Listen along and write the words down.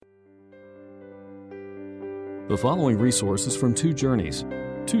The following resources from Two Journeys.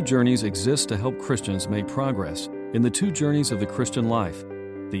 Two Journeys exists to help Christians make progress in the two journeys of the Christian life,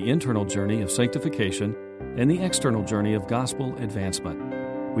 the internal journey of sanctification and the external journey of gospel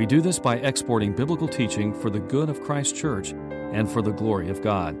advancement. We do this by exporting biblical teaching for the good of Christ's church and for the glory of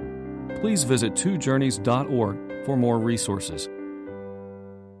God. Please visit twojourneys.org for more resources.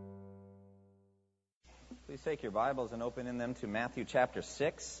 Please take your Bibles and open in them to Matthew chapter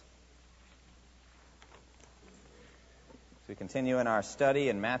 6. As we continue in our study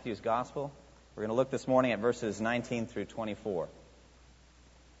in Matthew's Gospel, we're going to look this morning at verses 19 through 24.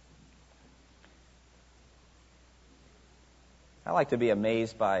 I like to be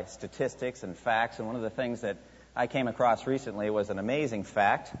amazed by statistics and facts, and one of the things that I came across recently was an amazing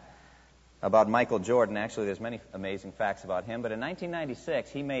fact about Michael Jordan. Actually, there's many amazing facts about him, but in 1996,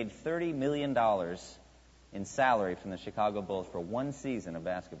 he made $30 million in salary from the Chicago Bulls for one season of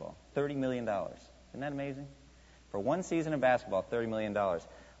basketball. $30 million. Isn't that amazing? For one season of basketball, $30 million.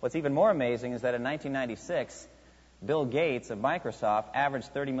 What's even more amazing is that in 1996, Bill Gates of Microsoft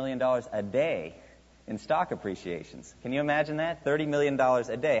averaged $30 million a day in stock appreciations. Can you imagine that? $30 million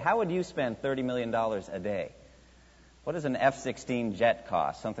a day. How would you spend $30 million a day? What does an F-16 jet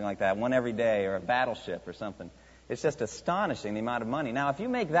cost? Something like that. One every day, or a battleship or something. It's just astonishing the amount of money. Now, if you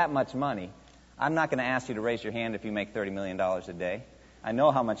make that much money, I'm not going to ask you to raise your hand if you make $30 million a day. I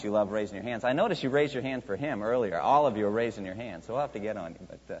know how much you love raising your hands. I noticed you raised your hand for him earlier. All of you are raising your hands, so we'll have to get on you.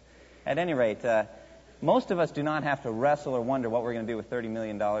 But at any rate, most of us do not have to wrestle or wonder what we're going to do with $30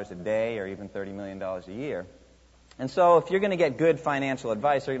 million a day or even $30 million a year. And so if you're going to get good financial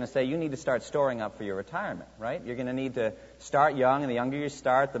advice, they're going to say you need to start storing up for your retirement, right? You're going to need to start young, and the younger you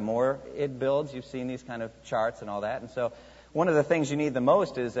start, the more it builds. You've seen these kind of charts and all that. And so one of the things you need the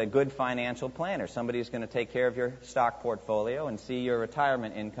most is a good financial planner, somebody who's going to take care of your stock portfolio and see your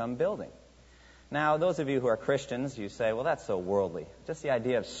retirement income building. Now, those of you who are Christians, you say, well, that's so worldly. Just the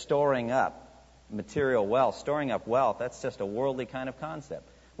idea of storing up material wealth, storing up wealth, that's just a worldly kind of concept.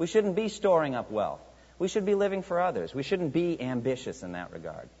 We shouldn't be storing up wealth. We should be living for others. We shouldn't be ambitious in that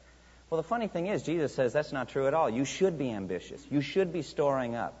regard. Well, the funny thing is, Jesus says that's not true at all. You should be ambitious. You should be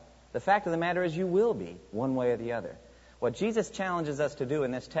storing up. The fact of the matter is you will be, one way or the other. What Jesus challenges us to do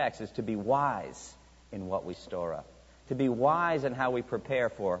in this text is to be wise in what we store up, to be wise in how we prepare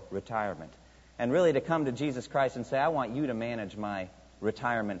for retirement, and really to come to Jesus Christ and say, I want you to manage my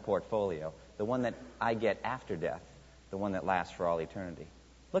retirement portfolio, the one that I get after death, the one that lasts for all eternity.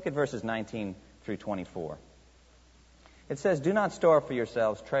 Look at verses 19 through 24. It says, do not store up for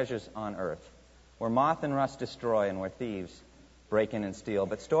yourselves treasures on earth, where moth and rust destroy and where thieves break in and steal,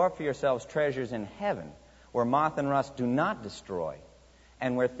 but store up for yourselves treasures in heaven, where moth and rust do not destroy,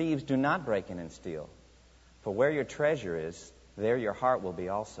 and where thieves do not break in and steal. For where your treasure is, there your heart will be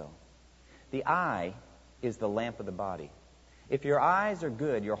also. The eye is the lamp of the body. If your eyes are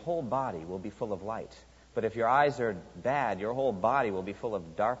good, your whole body will be full of light. But if your eyes are bad, your whole body will be full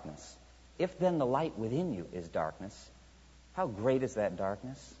of darkness. If then the light within you is darkness, how great is that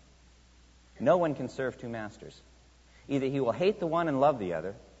darkness? No one can serve two masters. Either he will hate the one and love the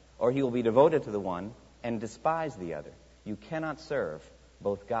other, or he will be devoted to the one and despise the other. You cannot serve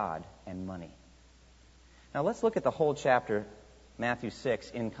both God and money. Now let's look at the whole chapter, Matthew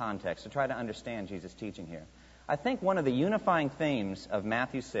 6, in context to try to understand Jesus' teaching here. I think one of the unifying themes of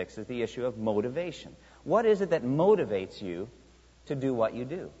Matthew 6 is the issue of motivation. What is it that motivates you to do what you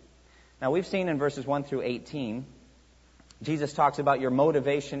do? Now we've seen in verses 1 through 18, Jesus talks about your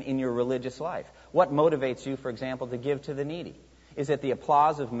motivation in your religious life. What motivates you, for example, to give to the needy? Is it the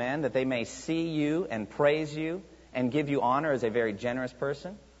applause of men, that they may see you and praise you and give you honor as a very generous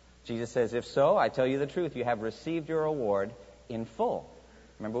person? Jesus says, if so, I tell you the truth, you have received your reward in full.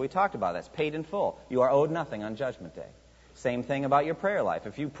 Remember we talked about that. It's paid in full. You are owed nothing on Judgment Day. Same thing about your prayer life.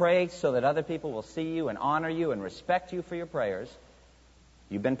 If you pray so that other people will see you and honor you and respect you for your prayers,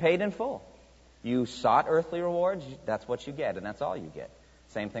 you've been paid in full. You sought earthly rewards, that's what you get, and that's all you get.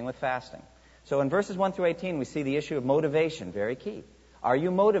 Same thing with fasting. So in verses 1 through 18, we see the issue of motivation, very key. Are you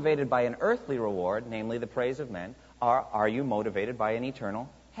motivated by an earthly reward, namely the praise of men, or are you motivated by an eternal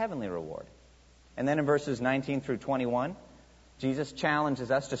heavenly reward? And then in verses 19 through 21, Jesus challenges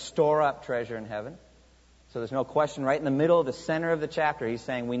us to store up treasure in heaven. So there's no question, right in the middle, the center of the chapter, he's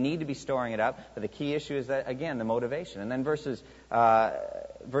saying we need to be storing it up, but the key issue is that, again, the motivation. And then verses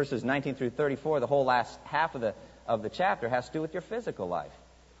 19 through 34, the whole last half of the chapter has to do with your physical life.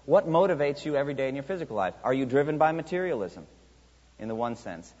 What motivates you every day in your physical life? Are you driven by materialism, in the one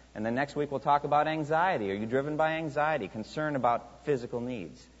sense? And then next week we'll talk about anxiety. Are you driven by anxiety, concern about physical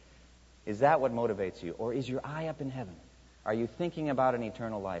needs? Is that what motivates you? Or is your eye up in heaven? Are you thinking about an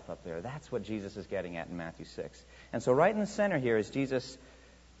eternal life up there? That's what Jesus is getting at in Matthew 6. And so right in the center here is Jesus'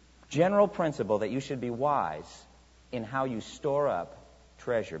 general principle that you should be wise in how you store up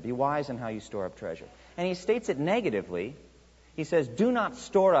treasure. Be wise in how you store up treasure. And he states it negatively. He says, do not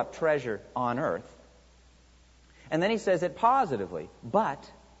store up treasure on earth. And then he says it positively,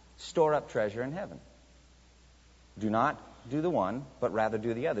 but store up treasure in heaven. Do not do the one, but rather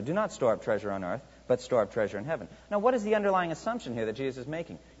do the other. Do not store up treasure on earth, but store up treasure in heaven. Now, what is the underlying assumption here that Jesus is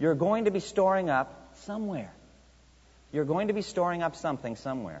making? You're going to be storing up somewhere. You're going to be storing up something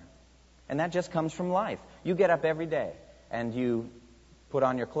somewhere. And that just comes from life. You get up every day, and you put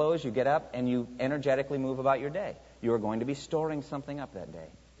on your clothes, you get up, and you energetically move about your day. You are going to be storing something up that day.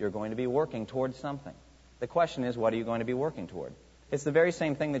 You're going to be working towards something. The question is, what are you going to be working toward? It's the very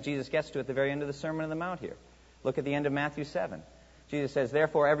same thing that Jesus gets to at the very end of the Sermon on the Mount here. Look at the end of Matthew 7. Jesus says,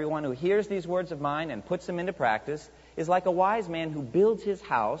 therefore, everyone who hears these words of mine and puts them into practice is like a wise man who builds his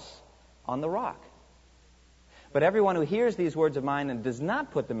house on the rock. But everyone who hears these words of mine and does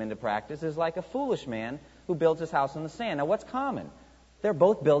not put them into practice is like a foolish man who builds his house on the sand. Now, what's common? They're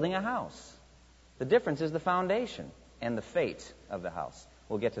both building a house. The difference is the foundation and the fate of the house.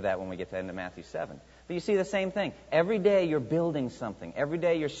 We'll get to that when we get to the end of Matthew 7. But you see the same thing. Every day you're building something. Every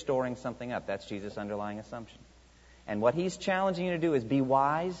day you're storing something up. That's Jesus' underlying assumption. And what he's challenging you to do is be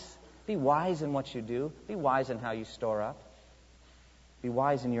wise. Be wise in what you do. Be wise in how you store up. Be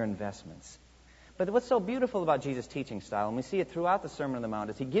wise in your investments. But what's so beautiful about Jesus' teaching style, and we see it throughout the Sermon on the Mount,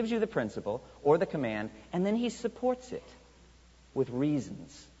 is he gives you the principle or the command, and then he supports it with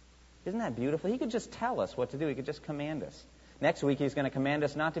reasons. Isn't that beautiful? He could just tell us what to do. He could just command us. Next week, he's going to command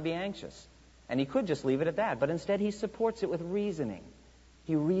us not to be anxious. And he could just leave it at that. But instead, he supports it with reasoning.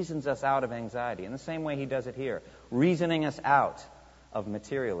 He reasons us out of anxiety. In the same way he does it here, reasoning us out of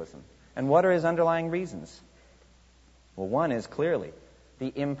materialism. And what are his underlying reasons? Well, one is clearly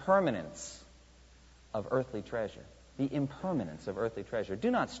the impermanence of earthly treasure. The impermanence of earthly treasure.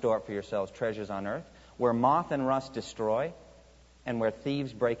 Do not store up for yourselves treasures on earth, where moth and rust destroy, and where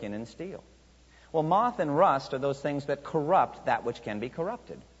thieves break in and steal. Well, moth and rust are those things that corrupt that which can be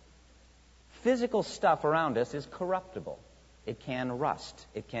corrupted. Physical stuff around us is corruptible. It can rust.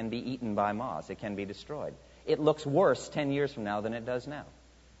 It can be eaten by moths. It can be destroyed. It looks worse 10 years from now than it does now.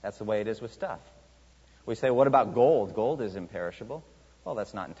 That's the way it is with stuff. We say, what about gold? Gold is imperishable. Well,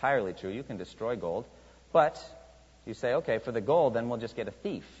 that's not entirely true. You can destroy gold. But you say, okay, for the gold, then we'll just get a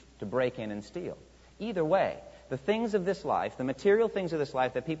thief to break in and steal. Either way, the things of this life, the material things of this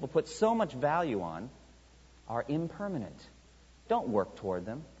life that people put so much value on, are impermanent. Don't work toward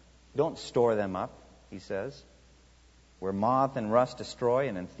them. Don't store them up, he says, where moth and rust destroy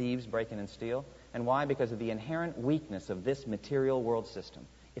and then thieves break in and steal. And why? Because of the inherent weakness of this material world system.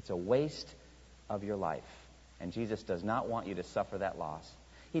 It's a waste of your life. And Jesus does not want you to suffer that loss.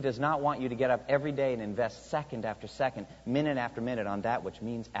 He does not want you to get up every day and invest second after second, minute after minute on that which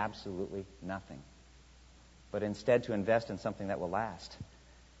means absolutely nothing. But instead to invest in something that will last.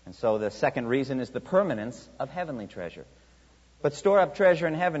 And so the second reason is the permanence of heavenly treasure. But store up treasure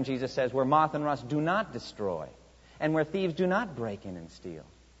in heaven, Jesus says, where moth and rust do not destroy, and where thieves do not break in and steal.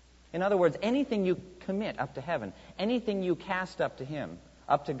 In other words, anything you commit up to heaven, anything you cast up to him,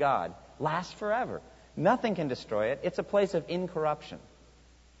 up to God, lasts forever. Nothing can destroy it. It's a place of incorruption.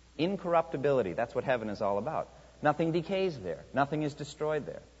 Incorruptibility, that's what heaven is all about. Nothing decays there. Nothing is destroyed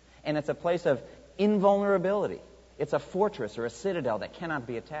there. And it's a place of invulnerability. It's a fortress or a citadel that cannot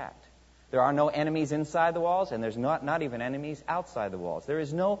be attacked. There are no enemies inside the walls, and there's not even enemies outside the walls. There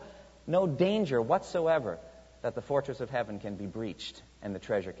is no danger whatsoever that the fortress of heaven can be breached and the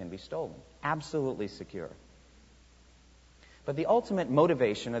treasure can be stolen. Absolutely secure. But the ultimate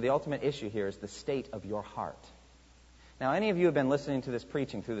motivation or the ultimate issue here is the state of your heart. Now, any of you who have been listening to this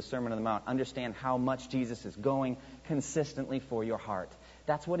preaching through the Sermon on the Mount understand how much Jesus is going consistently for your heart.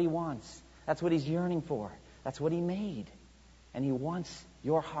 That's what he wants. That's what he's yearning for. That's what he made. And he wants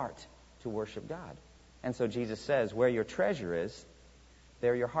your heart to worship God. And so Jesus says, where your treasure is,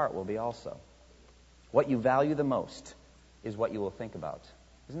 there your heart will be also. What you value the most is what you will think about.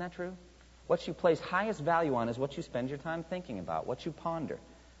 Isn't that true? What you place highest value on is what you spend your time thinking about, what you ponder.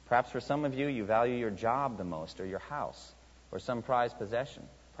 Perhaps for some of you, you value your job the most, or your house, or some prized possession.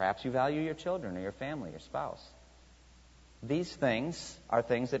 Perhaps you value your children, or your family, your spouse. These things are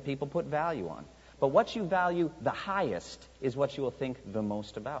things that people put value on. But what you value the highest is what you will think the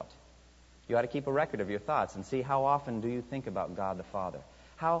most about. You ought to keep a record of your thoughts and see how often do you think about God the Father.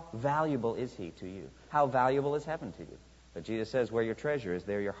 How valuable is he to you? How valuable is heaven to you? But Jesus says, where your treasure is,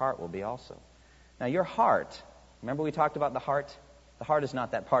 there your heart will be also. Now, your heart, remember we talked about the heart? The heart is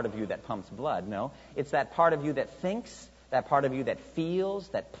not that part of you that pumps blood, no. It's that part of you that thinks, that part of you that feels,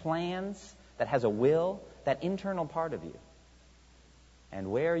 that plans, that has a will, that internal part of you.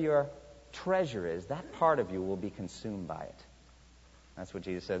 And where your treasure is, that part of you will be consumed by it. That's what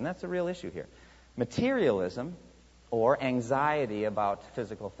Jesus said, and that's the real issue here. Materialism, or anxiety about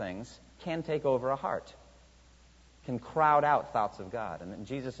physical things, can take over a heart, can crowd out thoughts of God. And then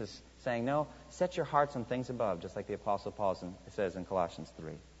Jesus is saying, no, set your hearts on things above, just like the Apostle Paul says in Colossians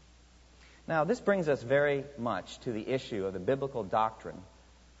 3. Now, this brings us very much to the issue of the biblical doctrine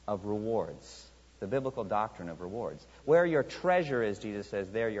of rewards. The biblical doctrine of rewards. Where your treasure is, Jesus says,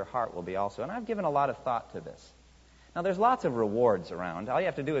 there your heart will be also. And I've given a lot of thought to this. Now, there's lots of rewards around. All you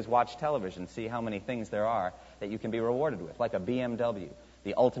have to do is watch television, see how many things there are that you can be rewarded with, like a BMW,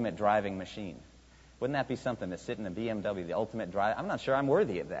 the ultimate driving machine. Wouldn't that be something to sit in a BMW, the ultimate drive? I'm not sure I'm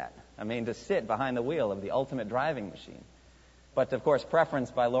worthy of that. I mean, to sit behind the wheel of the ultimate driving machine. But, of course, Preference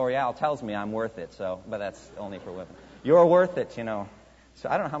by L'Oreal tells me I'm worth it, but that's only for women. You're worth it, you know. So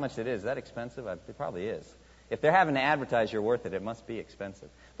I don't know how much it is. Is that expensive? It probably is. If they're having to advertise you're worth it, it must be expensive.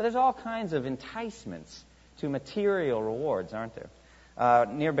 But there's all kinds of enticements to material rewards, aren't there?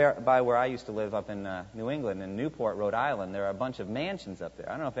 Nearby where I used to live up in New England, in Newport, Rhode Island, there are a bunch of mansions up there.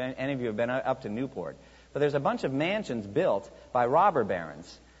 I don't know if any of you have been up to Newport, but there's a bunch of mansions built by robber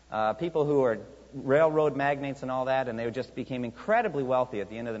barons, people who are railroad magnates and all that, and they just became incredibly wealthy at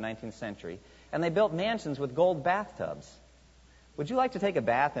the end of the 19th century. And they built mansions with gold bathtubs. Would you like to take a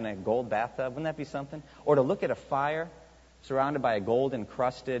bath in a gold bathtub? Wouldn't that be something? Or to look at a fire surrounded by a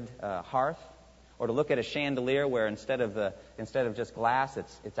gold-encrusted hearth? Or to look at a chandelier where instead of just glass,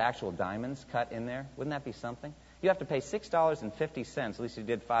 it's actual diamonds cut in there? Wouldn't that be something? You have to pay $6.50, at least you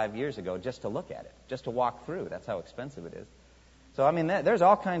did 5 years ago, just to look at it, just to walk through. That's how expensive it is. So, I mean, there's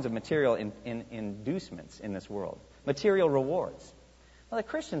all kinds of material inducements in this world, material rewards. Well, the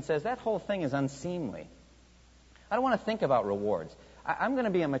Christian says that whole thing is unseemly. I don't want to think about rewards. I'm going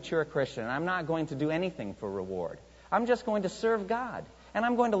to be a mature Christian, and I'm not going to do anything for reward. I'm just going to serve God, and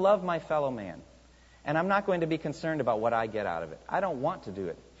I'm going to love my fellow man. And I'm not going to be concerned about what I get out of it. I don't want to do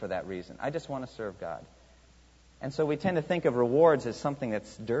it for that reason. I just want to serve God. And so we tend to think of rewards as something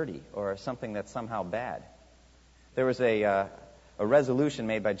that's dirty or something that's somehow bad. There was a resolution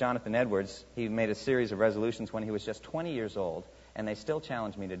made by Jonathan Edwards. He made a series of resolutions when he was just 20 years old, and they still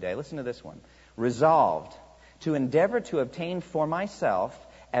challenge me today. Listen to this one. Resolved to endeavor to obtain for myself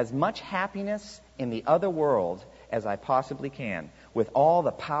as much happiness in the other world as I possibly can, with all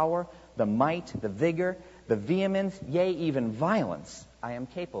the power, the might, the vigor, the vehemence, yea, even violence I am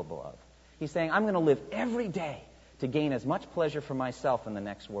capable of. He's saying, I'm going to live every day to gain as much pleasure for myself in the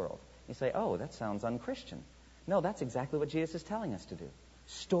next world. You say, oh, that sounds unchristian. No, that's exactly what Jesus is telling us to do.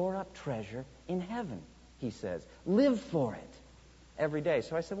 Store up treasure in heaven, he says. Live for it every day.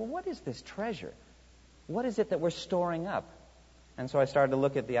 So I said, well, what is this treasure? What is it that we're storing up? And so I started to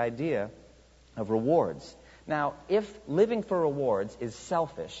look at the idea of rewards. Now, if living for rewards is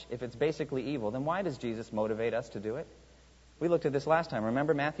selfish, if it's basically evil, then why does Jesus motivate us to do it? We looked at this last time.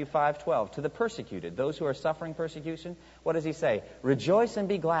 Remember Matthew 5:12. To the persecuted, those who are suffering persecution, what does he say? Rejoice and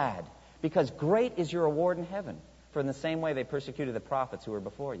be glad, because great is your reward in heaven. For in the same way they persecuted the prophets who were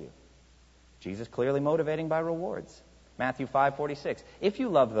before you. Jesus clearly motivating by rewards. Matthew 5:46. If you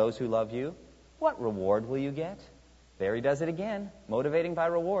love those who love you, what reward will you get? There he does it again, motivating by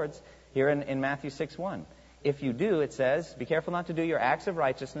rewards. Here in Matthew 6:1. If you do, it says, be careful not to do your acts of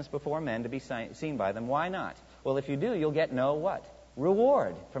righteousness before men to be seen by them. Why not? Well, if you do, you'll get no what?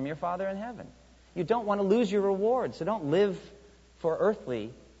 Reward from your Father in heaven. You don't want to lose your reward, so don't live for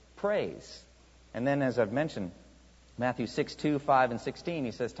earthly praise. And then, as I've mentioned, Matthew 6:2, 5, and 16,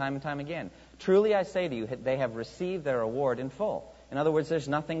 he says time and time again, truly I say to you, they have received their reward in full. In other words, there's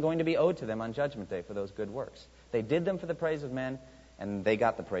nothing going to be owed to them on Judgment Day for those good works. They did them for the praise of men, and they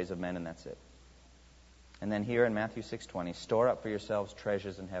got the praise of men, and that's it. And then here in Matthew 6:20, store up for yourselves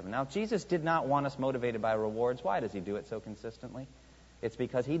treasures in heaven. Now, Jesus did not want us motivated by rewards. Why does he do it so consistently? It's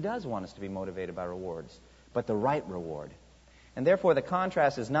because he does want us to be motivated by rewards, but the right reward. And therefore, the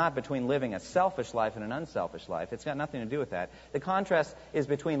contrast is not between living a selfish life and an unselfish life. It's got nothing to do with that. The contrast is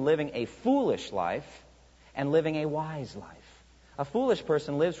between living a foolish life and living a wise life. A foolish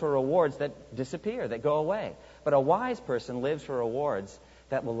person lives for rewards that disappear, that go away. But a wise person lives for rewards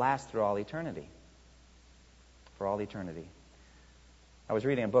that will last through all eternity. For all eternity. I was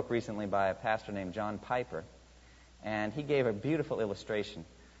reading a book recently by a pastor named John Piper, and he gave a beautiful illustration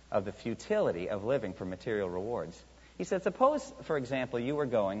of the futility of living for material rewards. He said, suppose, for example, you were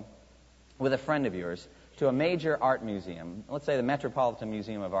going with a friend of yours to a major art museum, let's say the Metropolitan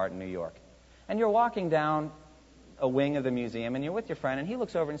Museum of Art in New York, and you're walking down a wing of the museum, and you're with your friend, and he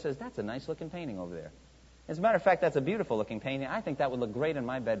looks over and says, that's a nice-looking painting over there. As a matter of fact, that's a beautiful looking painting. I think that would look great in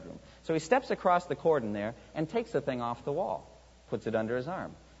my bedroom. So he steps across the cordon there and takes the thing off the wall, puts it under his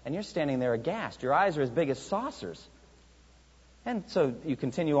arm. And you're standing there aghast. Your eyes are as big as saucers. And so you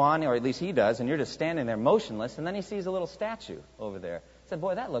continue on, or at least he does, and you're just standing there motionless, and then he sees a little statue over there. He said,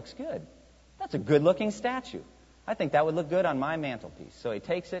 boy, that looks good. That's a good-looking statue. I think that would look good on my mantelpiece. So he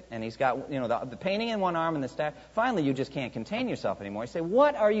takes it, and he's got, the painting in one arm and the statue. Finally, you just can't contain yourself anymore. You say,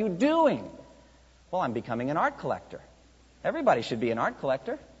 what are you doing? Well, I'm becoming an art collector. Everybody should be an art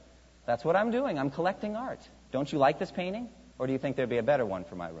collector. That's what I'm doing. I'm collecting art. Don't you like this painting? Or do you think there'd be a better one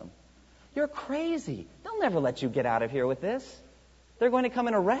for my room? You're crazy. They'll never let you get out of here with this. They're going to come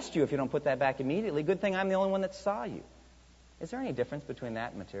and arrest you if you don't put that back immediately. Good thing I'm the only one that saw you. Is there any difference between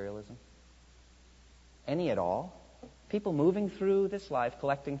that and materialism? Any at all? People moving through this life,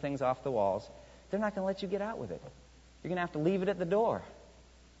 collecting things off the walls, they're not going to let you get out with it. You're going to have to leave it at the door.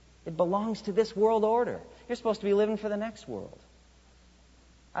 It belongs to this world order. You're supposed to be living for the next world.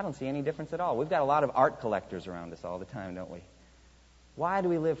 I don't see any difference at all. We've got a lot of art collectors around us all the time, don't we? Why do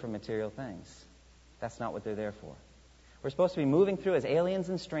we live for material things? That's not what they're there for. We're supposed to be moving through as aliens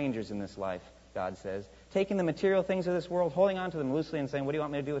and strangers in this life, God says, taking the material things of this world, holding on to them loosely and saying, what do you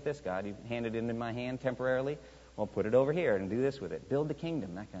want me to do with this, God? You handed it into my hand temporarily? Well, put it over here and do this with it. Build the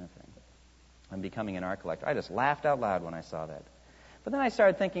kingdom, that kind of thing. I'm becoming an art collector. I just laughed out loud when I saw that. But then I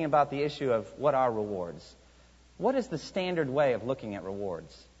started thinking about the issue of what are rewards. What is the standard way of looking at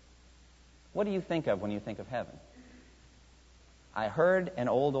rewards? What do you think of when you think of heaven? I heard an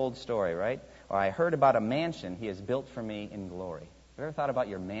old story, right? Or I heard about a mansion he has built for me in glory. Have you ever thought about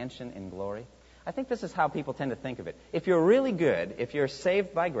your mansion in glory? I think this is how people tend to think of it. If you're really good, if you're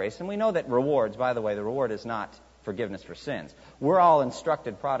saved by grace, and we know that rewards, by the way, the reward is not forgiveness for sins. We're all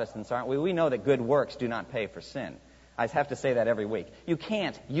instructed Protestants, aren't we? We know that good works do not pay for sin. I have to say that every week. You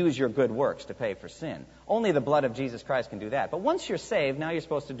can't use your good works to pay for sin. Only the blood of Jesus Christ can do that. But once you're saved, now you're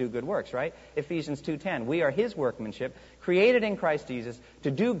supposed to do good works, right? Ephesians 2:10. We are His workmanship, created in Christ Jesus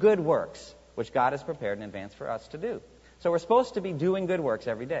to do good works, which God has prepared in advance for us to do. So we're supposed to be doing good works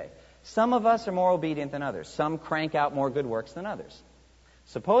every day. Some of us are more obedient than others. Some crank out more good works than others.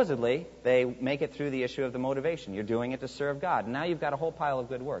 Supposedly, they make it through the issue of the motivation. You're doing it to serve God. Now you've got a whole pile of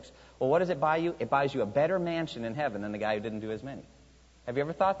good works. Well, what does it buy you? It buys you a better mansion in heaven than the guy who didn't do as many. Have you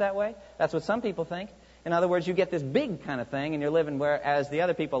ever thought that way? That's what some people think. In other words, you get this big kind of thing, and you're living whereas the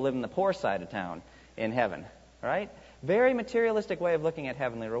other people live in the poor side of town in heaven. Right? Very materialistic way of looking at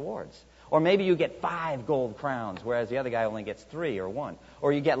heavenly rewards. Or maybe you get 5 gold crowns, whereas the other guy only gets 3 or 1.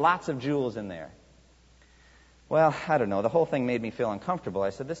 Or you get lots of jewels in there. Well, I don't know. The whole thing made me feel uncomfortable.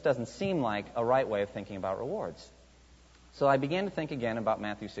 I said, this doesn't seem like a right way of thinking about rewards. So I began to think again about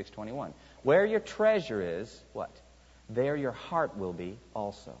Matthew 6:21. Where your treasure is, what? There your heart will be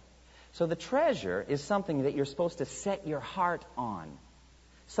also. So the treasure is something that you're supposed to set your heart on.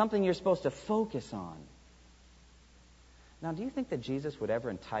 Something you're supposed to focus on. Now, do you think that Jesus would ever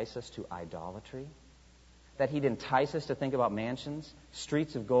entice us to idolatry? That He'd entice us to think about mansions,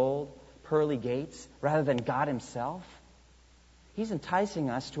 streets of gold, pearly gates, rather than God Himself? He's enticing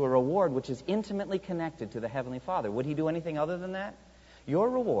us to a reward which is intimately connected to the Heavenly Father. Would He do anything other than that? Your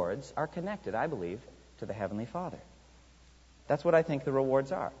rewards are connected, I believe, to the Heavenly Father. That's what I think the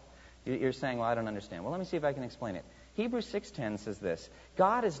rewards are. You're saying, well, I don't understand. Well, let me see if I can explain it. Hebrews 6:10 says this: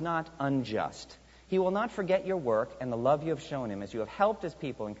 God is not unjust. He will not forget your work and the love you have shown Him as you have helped His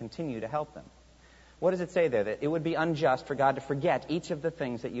people and continue to help them. What does it say there? That it would be unjust for God to forget each of the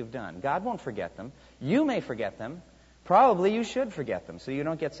things that you've done. God won't forget them. You may forget them. Probably you should forget them so you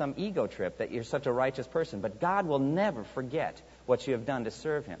don't get some ego trip that you're such a righteous person. But God will never forget what you have done to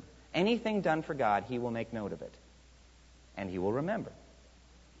serve Him. Anything done for God, He will make note of it. And He will remember.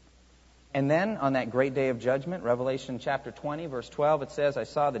 And then on that great day of judgment, Revelation chapter 20, verse 12, it says, I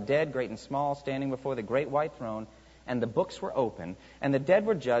saw the dead, great and small, standing before the great white throne, and the books were open, and the dead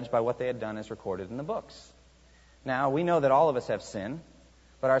were judged by what they had done as recorded in the books. Now, we know that all of us have sin,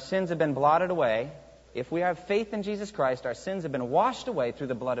 but our sins have been blotted away. If we have faith in Jesus Christ, our sins have been washed away through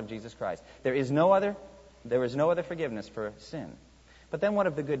the blood of Jesus Christ. There is no other forgiveness for sin. But then what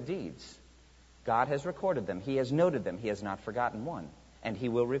of the good deeds? God has recorded them. He has noted them. He has not forgotten one. And He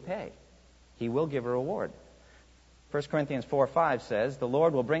will repay. He will give a reward. 1 Corinthians 4:5 says, the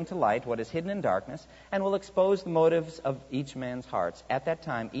Lord will bring to light what is hidden in darkness and will expose the motives of each man's hearts. At that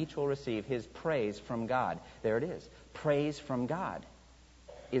time, each will receive his praise from God. There it is. Praise from God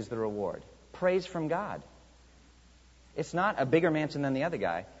is the reward. Praise from God. It's not a bigger mansion than the other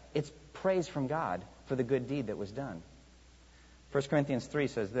guy. It's praise from God for the good deed that was done. 1 Corinthians 3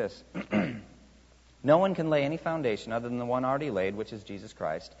 says this, no one can lay any foundation other than the one already laid, which is Jesus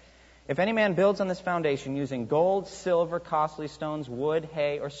Christ. If any man builds on this foundation using gold, silver, costly stones, wood,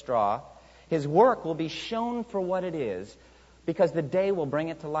 hay, or straw, his work will be shown for what it is, because the day will bring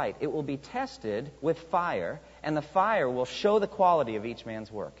it to light. It will be tested with fire, and the fire will show the quality of each man's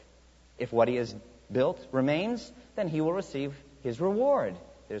work. If what he has built remains, then he will receive his reward.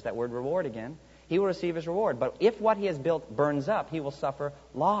 There's that word reward again. He will receive his reward. But if what he has built burns up, he will suffer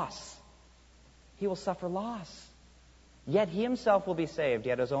loss. He will suffer loss. Yet he himself will be saved,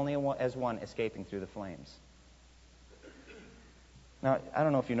 yet as only as one escaping through the flames. Now, I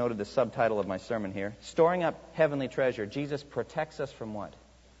don't know if you noted the subtitle of my sermon here. Storing up heavenly treasure. Jesus protects us from what?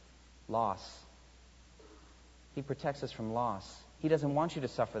 Loss. He protects us from loss. He doesn't want you to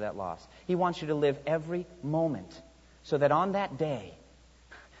suffer that loss. He wants you to live every moment so that on that day,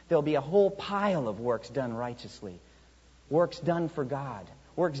 there'll be a whole pile of works done righteously, works done for God,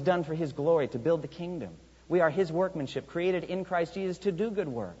 works done for His glory to build the kingdom. We are His workmanship, created in Christ Jesus to do good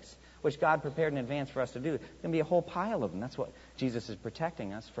works, which God prepared in advance for us to do. There's going to be a whole pile of them. That's what Jesus is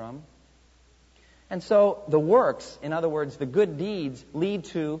protecting us from. And so the works, in other words, the good deeds, lead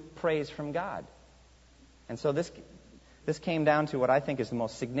to praise from God. And so this came down to what I think is the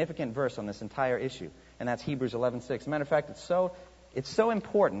most significant verse on this entire issue, and that's Hebrews 11:6. As a matter of fact, it's so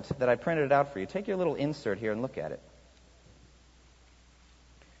important that I printed it out for you. Take your little insert here and look at it.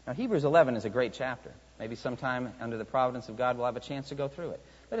 Now, Hebrews 11 is a great chapter. Maybe sometime under the providence of God we'll have a chance to go through it.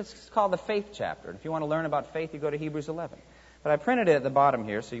 But it's called the faith chapter. And if you want to learn about faith, you go to Hebrews 11. But I printed it at the bottom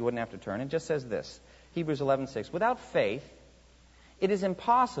here so you wouldn't have to turn. It just says this, Hebrews 11:6. Without faith, it is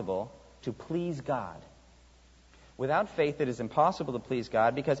impossible to please God. Without faith, it is impossible to please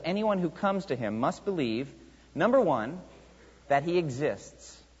God, because anyone who comes to Him must believe, number one, that He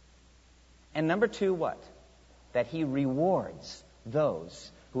exists. And number two, what? That He rewards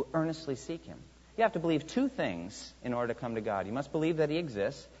those who earnestly seek Him. You have to believe two things in order to come to God. You must believe that He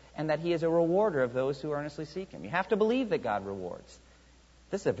exists and that He is a rewarder of those who earnestly seek Him. You have to believe that God rewards.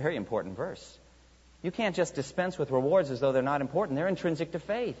 This is a very important verse. You can't just dispense with rewards as though they're not important. They're intrinsic to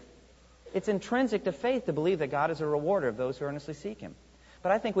faith. It's intrinsic to faith to believe that God is a rewarder of those who earnestly seek Him.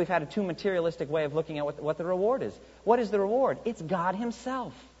 But I think we've had a too materialistic way of looking at what the reward is. What is the reward? It's God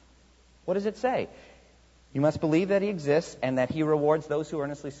Himself. What does it say? You must believe that He exists and that He rewards those who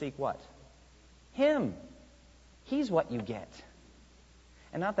earnestly seek what? Him. He's what you get.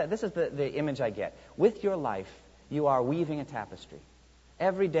 And not that. This is the image I get. With your life, you are weaving a tapestry.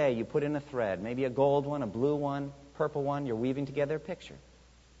 Every day you put in a thread, maybe a gold one, a blue one, purple one. You're weaving together a picture.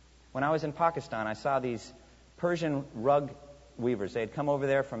 When I was in Pakistan, I saw these Persian rug weavers. They had come over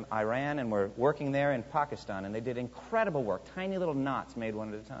there from Iran and were working there in Pakistan, and they did incredible work, tiny little knots made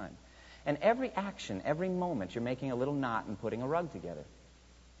one at a time. And every action, every moment, you're making a little knot and putting a rug together.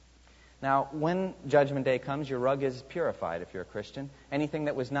 Now, when Judgment Day comes, your rug is purified if you're a Christian. Anything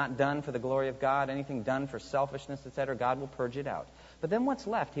that was not done for the glory of God, anything done for selfishness, etc., God will purge it out. But then what's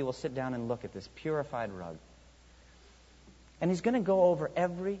left, He will sit down and look at this purified rug. And He's going to go over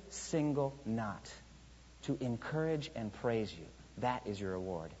every single knot to encourage and praise you. That is your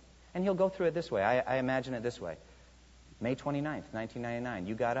reward. And He'll go through it this way. I imagine it this way. May 29th, 1999,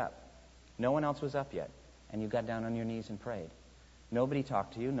 you got up. No one else was up yet. And you got down on your knees and prayed. Nobody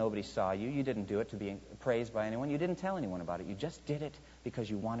talked to you. Nobody saw you. You didn't do it to be praised by anyone. You didn't tell anyone about it. You just did it because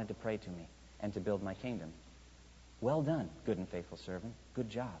you wanted to pray to me and to build my kingdom. Well done, good and faithful servant. Good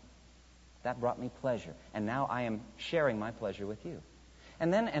job. That brought me pleasure. And now I am sharing my pleasure with you.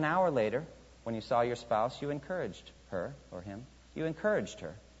 And then an hour later, when you saw your spouse, you encouraged her or him. You encouraged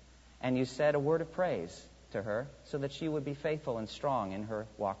her. And you said a word of praise to her so that she would be faithful and strong in her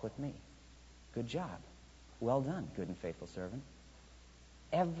walk with me. Good job. Well done, good and faithful servant.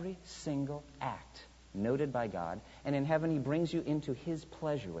 Every single act noted by God. And in heaven, He brings you into His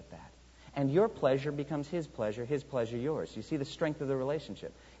pleasure with that. And your pleasure becomes His pleasure yours. You see the strength of the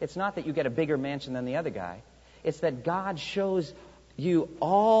relationship. It's not that you get a bigger mansion than the other guy. It's that God shows you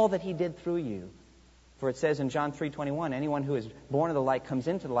all that He did through you. For it says in John 3:21, anyone who is born of the light comes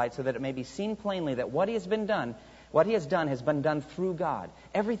into the light so that it may be seen plainly that what He has done has been done through God.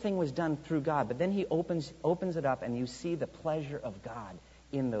 Everything was done through God. But then He opens it up and you see the pleasure of God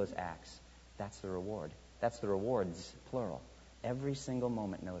in those acts. That's the reward. That's the rewards, plural. Every single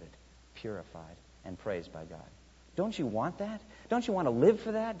moment noted, purified, and praised by God. Don't you want that? Don't you want to live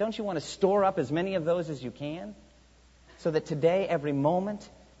for that? Don't you want to store up as many of those as you can? So that today, every moment,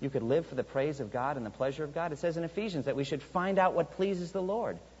 you could live for the praise of God and the pleasure of God. It says in Ephesians that we should find out what pleases the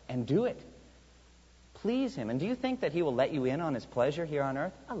Lord and do it. Please Him. And do you think that He will let you in on His pleasure here on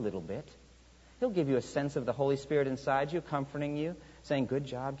earth? A little bit. He'll give you a sense of the Holy Spirit inside you, comforting you, saying, good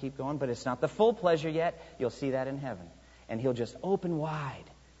job, keep going. But it's not the full pleasure yet. You'll see that in heaven. And He'll just open wide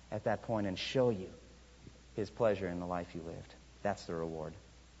at that point and show you His pleasure in the life you lived. That's the reward.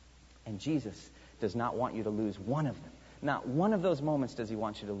 And Jesus does not want you to lose one of them. Not one of those moments does He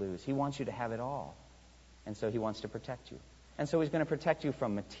want you to lose. He wants you to have it all. And so He wants to protect you. And so He's going to protect you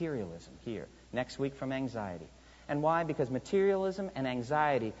from materialism here. Next week from anxiety. And why? Because materialism and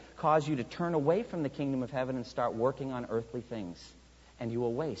anxiety cause you to turn away from the kingdom of heaven and start working on earthly things. And you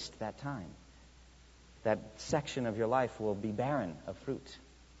will waste that time. That section of your life will be barren of fruit.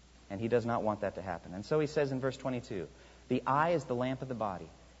 And He does not want that to happen. And so He says in verse 22, the eye is the lamp of the body.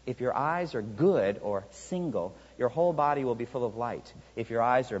 If your eyes are good or single, your whole body will be full of light. If your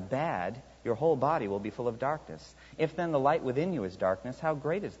eyes are bad, your whole body will be full of darkness. If then the light within you is darkness, how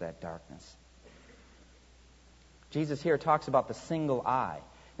great is that darkness? Jesus here talks about the single eye.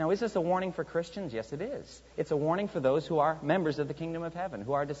 Now, is this a warning for Christians? Yes, it is. It's a warning for those who are members of the kingdom of heaven,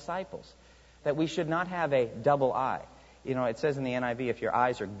 who are disciples, that we should not have a double eye. You know, it says in the NIV, if your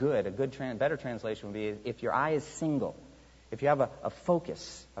eyes are good, better translation would be, if your eye is single, if you have a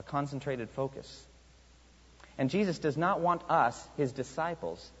focus, a concentrated focus. And Jesus does not want us, His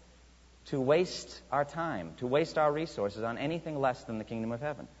disciples, to waste our time, to waste our resources on anything less than the kingdom of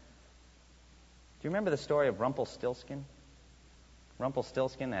heaven. Do you remember the story of Rumpelstiltskin?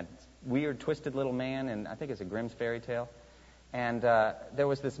 Rumpelstiltskin, that weird, twisted little man, and I think it's a Grimm's fairy tale. And there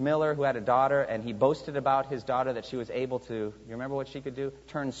was this miller who had a daughter, and he boasted about his daughter that she was able to, you remember what she could do?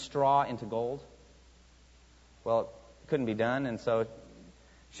 Turn straw into gold. Well, it couldn't be done, and so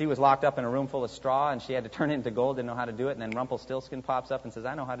she was locked up in a room full of straw, and she had to turn it into gold, didn't know how to do it, and then Rumpelstiltskin pops up and says,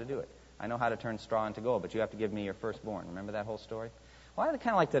 I know how to do it. I know how to turn straw into gold, but you have to give me your firstborn. Remember that whole story? Well, I kind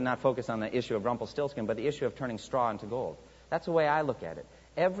of like to not focus on the issue of Rumpelstiltskin, but the issue of turning straw into gold. That's the way I look at it.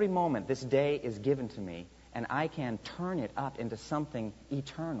 Every moment this day is given to me, and I can turn it up into something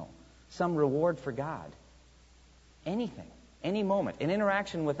eternal, some reward for God. Anything, any moment. An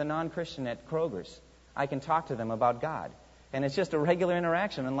interaction with a non-Christian at Kroger's, I can talk to them about God. And it's just a regular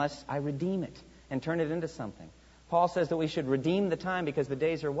interaction unless I redeem it and turn it into something. Paul says that we should redeem the time because the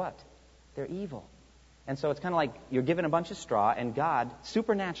days are what? They're evil. And so it's kind of like you're given a bunch of straw, and God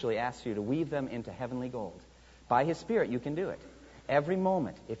supernaturally asks you to weave them into heavenly gold. By His Spirit, you can do it. Every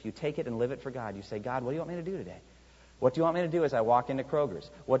moment, if you take it and live it for God, you say, God, what do you want me to do today? What do you want me to do as I walk into Kroger's?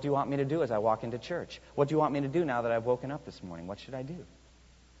 What do you want me to do as I walk into church? What do you want me to do now that I've woken up this morning? What should I do?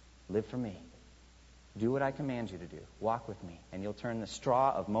 Live for me. Do what I command you to do. Walk with me. And you'll turn the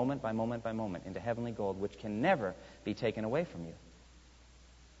straw of moment by moment by moment into heavenly gold, which can never be taken away from you.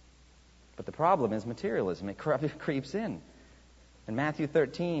 But the problem is materialism. It creeps in. In Matthew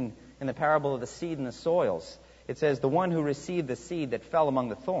 13, in the parable of the seed and the soils, it says, the one who received the seed that fell among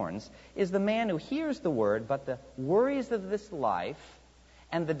the thorns is the man who hears the word, but the worries of this life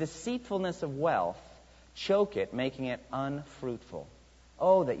and the deceitfulness of wealth choke it, making it unfruitful.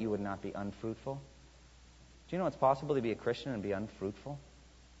 Oh, that you would not be unfruitful. Do you know it's possible to be a Christian and be unfruitful?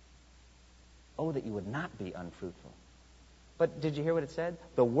 Oh, that you would not be unfruitful. But did you hear what it said?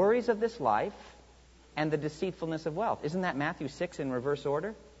 The worries of this life and the deceitfulness of wealth. Isn't that Matthew 6 in reverse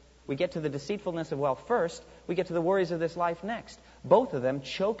order? We get to the deceitfulness of wealth first. We get to the worries of this life next. Both of them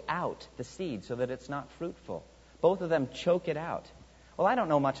choke out the seed so that it's not fruitful. Both of them choke it out. Well, I don't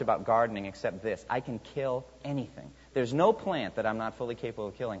know much about gardening except this. I can kill anything. There's no plant that I'm not fully capable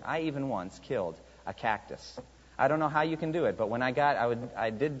of killing. I even once killed a cactus. I don't know how you can do it, but when I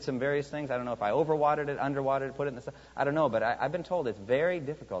did some various things. I don't know if I overwatered it, underwatered it, put it in the sun. I don't know, but I've been told it's very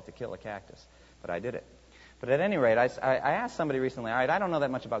difficult to kill a cactus. But I did it. But at any rate, I asked somebody recently, all right, I don't know that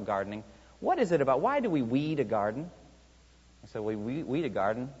much about gardening. What is it about? Why do we weed a garden? I said, we weed a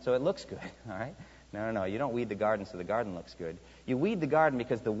garden so it looks good, all right? No, you don't weed the garden so the garden looks good. You weed the garden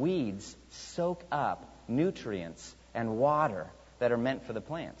because the weeds soak up nutrients and water that are meant for the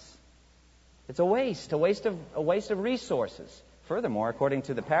plants. It's a waste of resources. Furthermore, according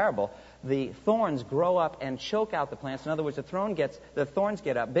to the parable, the thorns grow up and choke out the plants. In other words, the thorns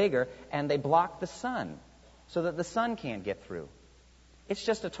get up bigger and they block the sun so that the sun can't get through. It's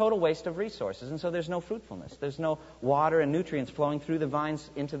just a total waste of resources, and so there's no fruitfulness. There's no water and nutrients flowing through the vines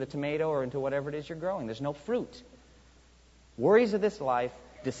into the tomato or into whatever it is you're growing. There's no fruit. Worries of this life,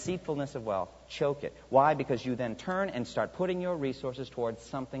 deceitfulness of wealth, choke it. Why? Because you then turn and start putting your resources towards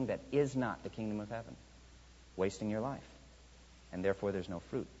something that is not the kingdom of heaven, wasting your life. And therefore there's no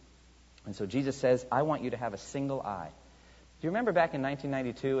fruit. And so Jesus says, I want you to have a single eye. Do you remember back in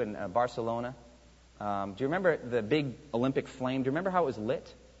 1992 in Barcelona? Do you remember the big Olympic flame? Do you remember how it was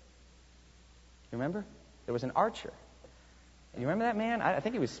lit? You remember? There was an archer. You remember that man? I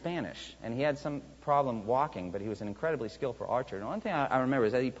think he was Spanish, and he had some problem walking, but he was an incredibly skillful archer. And the one thing I remember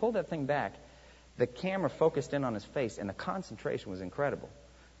is that he pulled that thing back, the camera focused in on his face, and the concentration was incredible.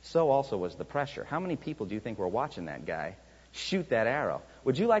 so also was the pressure. How many people do you think were watching that guy shoot that arrow?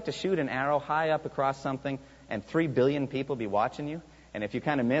 Would you like to shoot an arrow high up across something and 3 billion people be watching you? And if you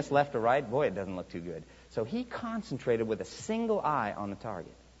kind of miss left or right, boy, it doesn't look too good. So he concentrated with a single eye on the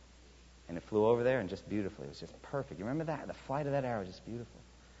target. And it flew over there and just beautifully. It was just perfect. You remember that? The flight of that arrow was just beautiful.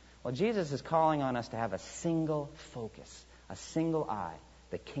 Well, Jesus is calling on us to have a single focus, a single eye,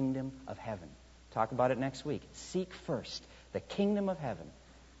 the kingdom of heaven. Talk about it next week. Seek first the kingdom of heaven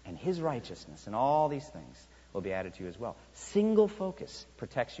and his righteousness, and all these things will be added to you as well. Single focus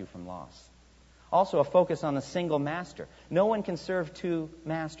protects you from loss. Also, a focus on the single master. No one can serve two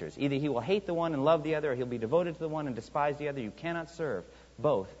masters. Either he will hate the one and love the other, or he'll be devoted to the one and despise the other. You cannot serve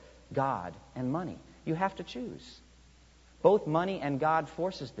both God and money. You have to choose. Both money and God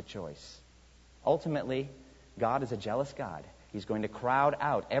forces the choice. Ultimately, God is a jealous God. He's going to crowd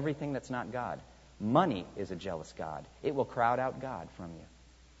out everything that's not God. Money is a jealous God. It will crowd out God from you.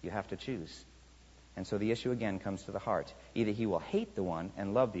 You have to choose. And so the issue again comes to the heart. Either he will hate the one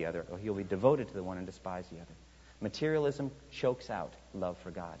and love the other, or he'll be devoted to the one and despise the other. Materialism chokes out love for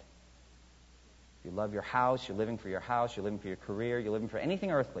God. You love your house, you're living for your house, you're living for your career, you're living for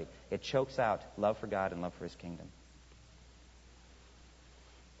anything earthly. It chokes out love for God and love for his kingdom.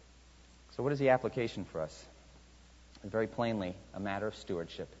 So what is the application for us? Very plainly, a matter of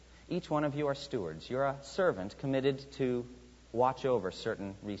stewardship. Each one of you are stewards. You're a servant committed to watch over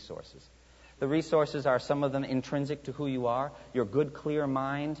certain resources. The resources are, some of them, intrinsic to who you are. Your good, clear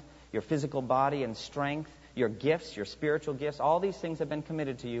mind, your physical body and strength, your gifts, your spiritual gifts. All these things have been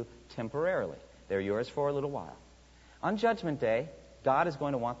committed to you temporarily. They're yours for a little while. On Judgment Day, God is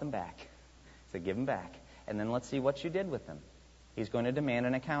going to want them back. So give them back. And then let's see what you did with them. He's going to demand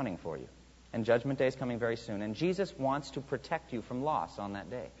an accounting for you. And Judgment Day is coming very soon. And Jesus wants to protect you from loss on that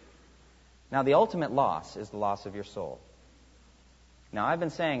day. Now, the ultimate loss is the loss of your soul. Now, I've been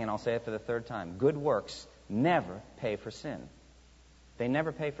saying, and I'll say it for the third time, good works never pay for sin. They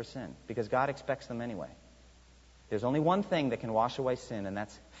never pay for sin, because God expects them anyway. There's only one thing that can wash away sin, and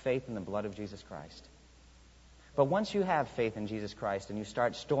that's faith in the blood of Jesus Christ. But once you have faith in Jesus Christ and you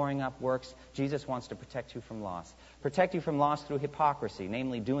start storing up works, Jesus wants to protect you from loss. Protect you from loss through hypocrisy,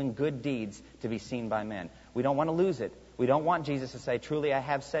 namely doing good deeds to be seen by men. We don't want to lose it. We don't want Jesus to say, truly I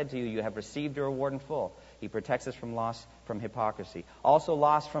have said to you, you have received your reward in full. He protects us from loss from hypocrisy. Also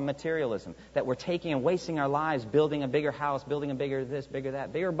loss from materialism, that we're taking and wasting our lives building a bigger house, building a bigger this, bigger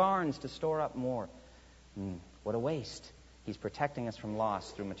that, bigger barns to store up more. What a waste. He's protecting us from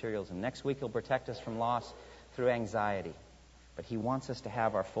loss through materialism. Next week he'll protect us from loss through anxiety. But he wants us to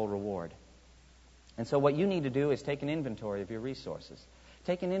have our full reward. And so what you need to do is take an inventory of your resources.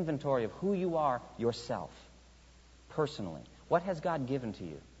 Take an inventory of who you are yourself, personally. What has God given to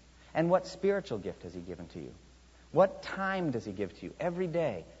you? And what spiritual gift has he given to you? What time does he give to you? Every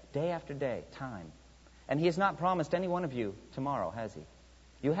day, day after day, time. And he has not promised any one of you tomorrow, has he?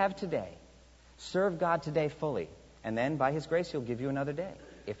 You have today. Serve God today fully. And then, by his grace, he'll give you another day,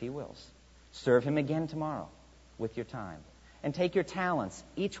 if he wills. Serve him again tomorrow with your time. And take your talents,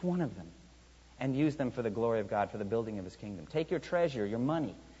 each one of them, and use them for the glory of God, for the building of his kingdom. Take your treasure, your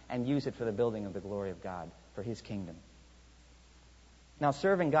money, and use it for the building of the glory of God, for his kingdom. Now,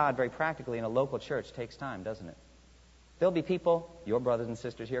 serving God very practically in a local church takes time, doesn't it? There'll be people, your brothers and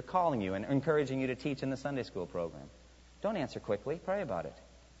sisters here, calling you and encouraging you to teach in the Sunday school program. Don't answer quickly. Pray about it.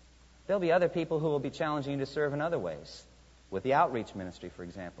 There'll be other people who will be challenging you to serve in other ways, with the outreach ministry, for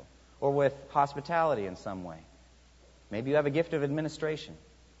example, or with hospitality in some way. Maybe you have a gift of administration.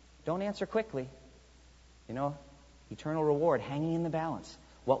 Don't answer quickly. You know, eternal reward hanging in the balance.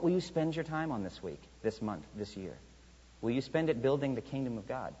 What will you spend your time on this week, this month, this year? Will you spend it building the kingdom of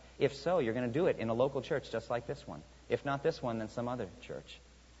God? If so, you're going to do it in a local church just like this one. If not this one, then some other church.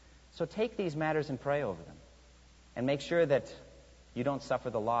 So take these matters and pray over them. And make sure that you don't suffer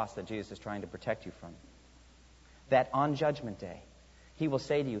the loss that Jesus is trying to protect you from. That on Judgment Day, he will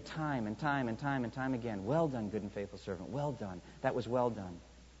say to you time and time and time and time again, well done, good and faithful servant. Well done. That was well done.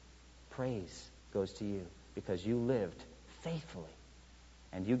 Praise goes to you because you lived faithfully.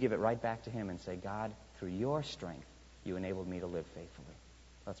 And you give it right back to him and say, God, through your strength, you enabled me to live faithfully.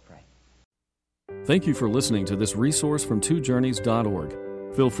 Let's pray. Thank you for listening to this resource from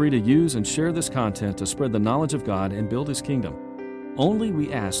twojourneys.org. Feel free to use and share this content to spread the knowledge of God and build his kingdom. Only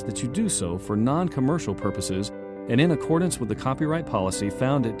we ask that you do so for non-commercial purposes and in accordance with the copyright policy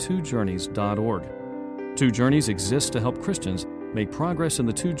found at twojourneys.org. Two Journeys exists to help Christians make progress in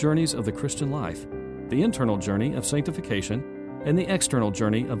the two journeys of the Christian life, the internal journey of sanctification and the external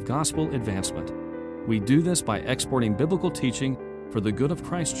journey of gospel advancement. We do this by exporting biblical teaching for the good of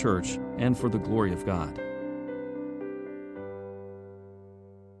Christ's church and for the glory of God.